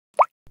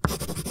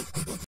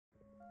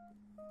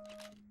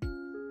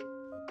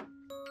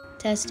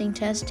Testing,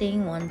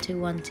 testing, 1 2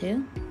 1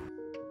 2.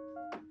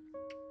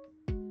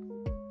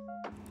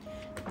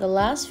 The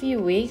last few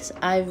weeks,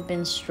 I've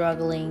been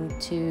struggling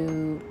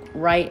to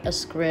write a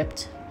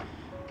script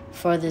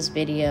for this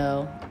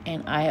video,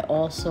 and I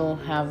also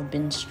have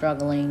been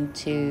struggling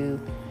to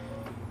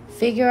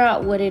figure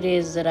out what it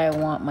is that I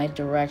want my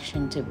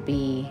direction to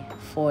be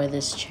for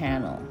this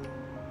channel.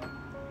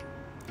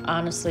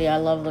 Honestly, I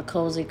love the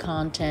cozy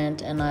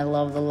content and I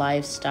love the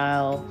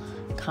lifestyle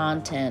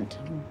content,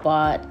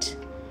 but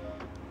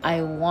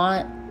I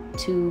want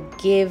to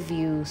give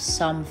you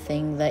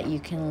something that you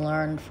can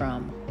learn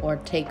from or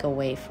take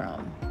away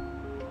from.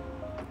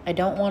 I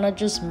don't want to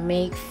just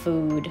make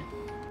food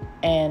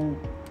and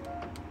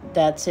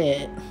that's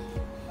it.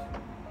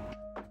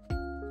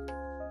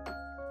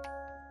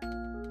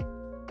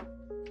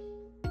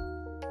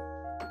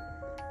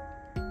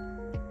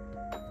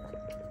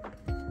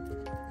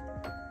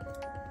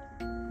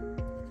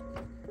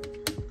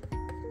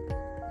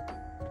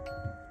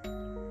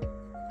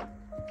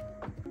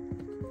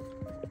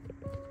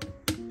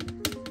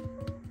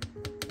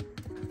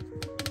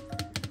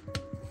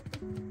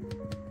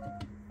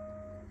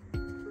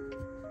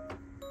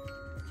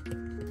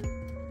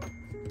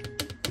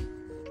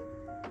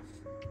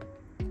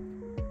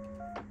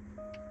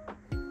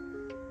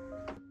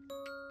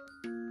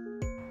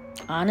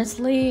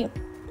 Honestly,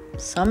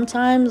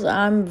 sometimes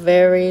I'm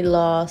very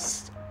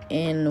lost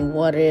in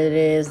what it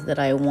is that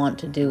I want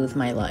to do with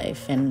my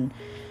life, and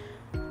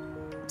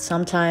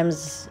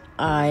sometimes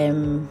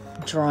I'm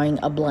drawing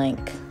a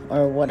blank,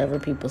 or whatever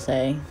people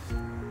say.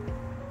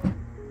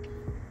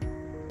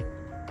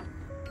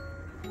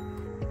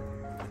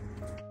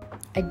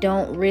 I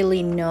don't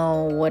really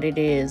know what it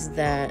is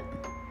that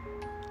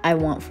I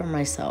want for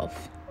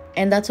myself,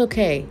 and that's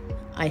okay.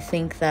 I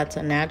think that's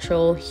a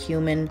natural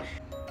human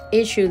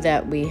issue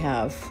that we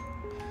have.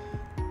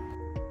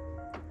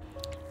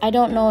 I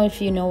don't know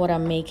if you know what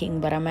I'm making,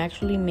 but I'm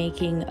actually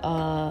making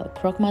a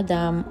croque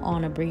madame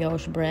on a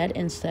brioche bread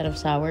instead of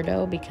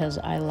sourdough because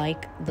I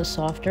like the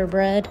softer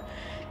bread.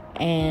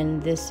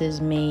 And this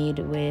is made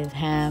with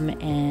ham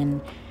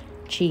and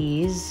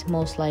cheese,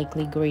 most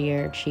likely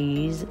Gruyere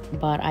cheese,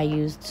 but I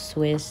used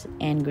Swiss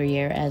and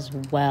Gruyere as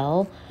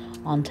well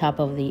on top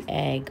of the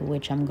egg,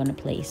 which I'm gonna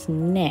place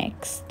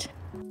next.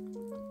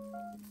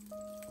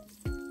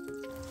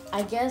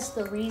 I guess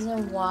the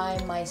reason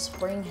why my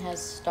spring has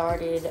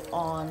started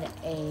on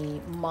a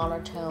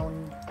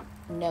monotone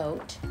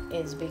note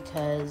is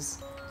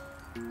because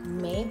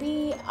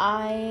maybe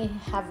I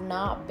have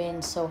not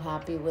been so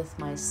happy with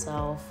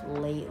myself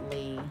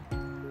lately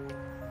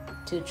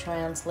to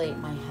translate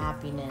my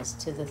happiness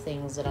to the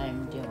things that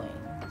I'm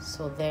doing.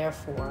 So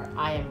therefore,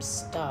 I am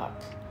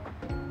stuck.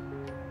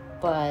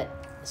 But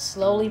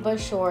slowly but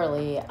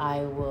surely, I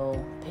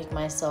will pick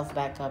myself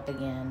back up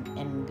again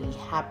and be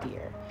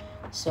happier.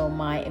 So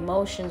my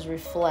emotions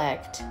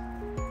reflect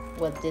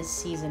what this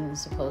season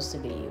is supposed to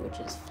be, which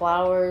is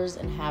flowers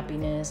and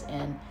happiness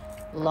and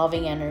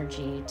loving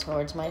energy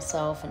towards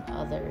myself and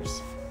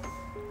others.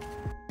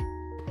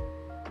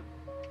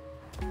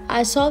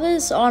 I saw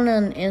this on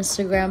an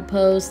Instagram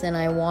post and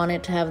I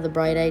wanted to have the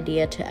bright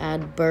idea to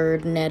add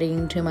bird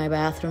netting to my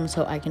bathroom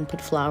so I can put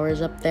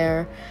flowers up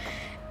there.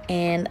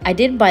 And I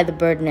did buy the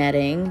bird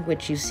netting,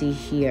 which you see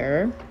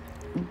here,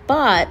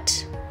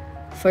 but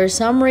for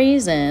some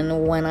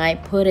reason, when I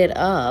put it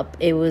up,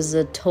 it was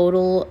a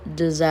total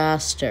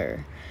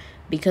disaster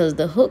because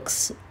the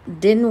hooks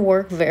didn't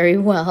work very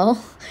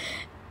well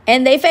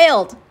and they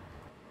failed.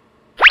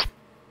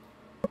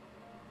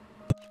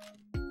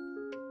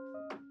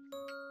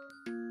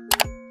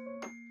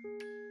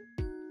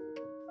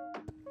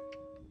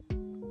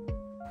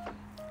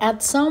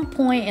 At some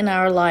point in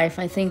our life,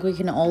 I think we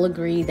can all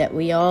agree that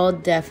we all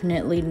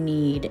definitely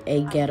need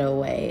a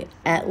getaway,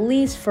 at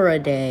least for a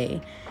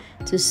day,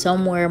 to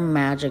somewhere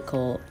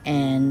magical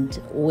and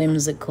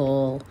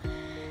whimsical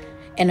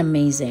and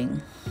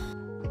amazing.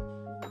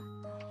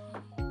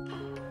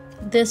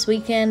 This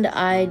weekend,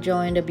 I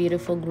joined a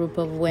beautiful group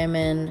of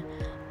women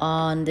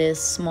on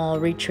this small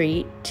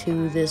retreat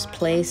to this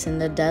place in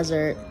the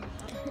desert,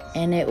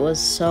 and it was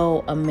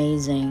so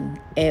amazing.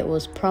 It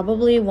was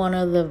probably one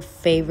of the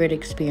favorite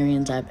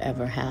experiences I've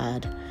ever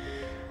had.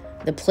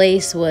 The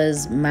place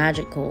was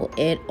magical.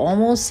 It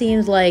almost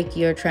seems like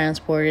you're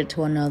transported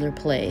to another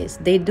place.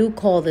 They do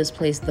call this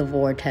place the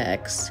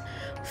Vortex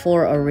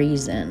for a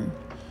reason.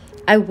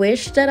 I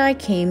wish that I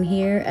came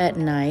here at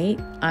night.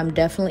 I'm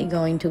definitely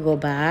going to go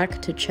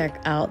back to check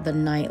out the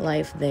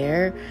nightlife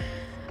there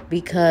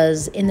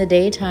because in the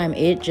daytime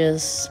it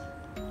just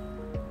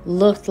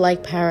looked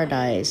like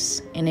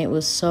paradise and it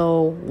was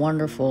so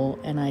wonderful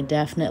and I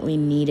definitely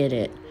needed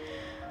it.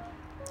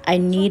 I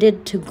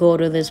needed to go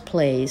to this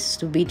place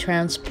to be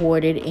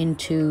transported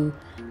into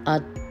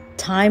a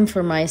time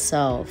for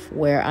myself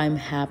where I'm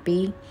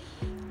happy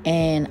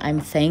and I'm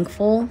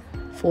thankful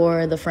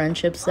for the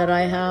friendships that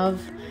I have.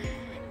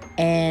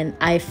 And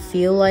I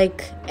feel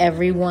like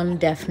everyone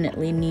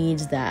definitely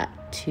needs that,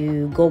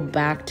 to go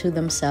back to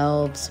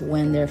themselves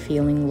when they're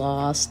feeling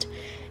lost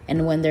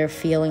and when they're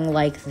feeling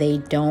like they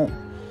don't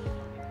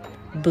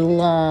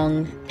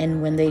belong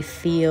and when they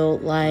feel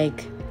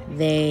like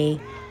they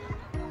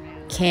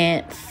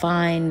can't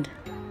find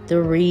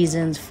the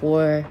reasons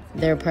for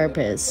their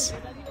purpose.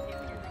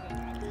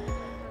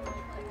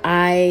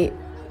 I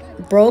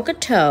broke a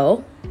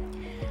toe,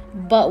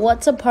 but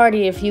what's a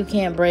party if you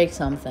can't break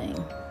something?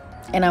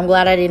 And I'm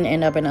glad I didn't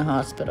end up in a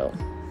hospital.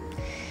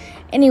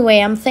 Anyway,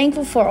 I'm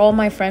thankful for all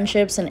my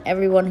friendships and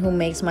everyone who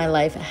makes my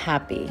life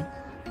happy.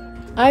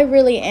 I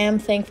really am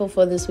thankful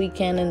for this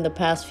weekend and the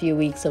past few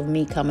weeks of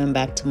me coming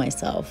back to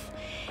myself.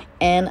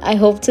 And I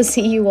hope to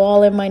see you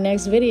all in my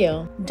next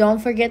video. Don't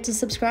forget to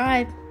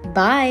subscribe.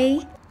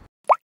 Bye.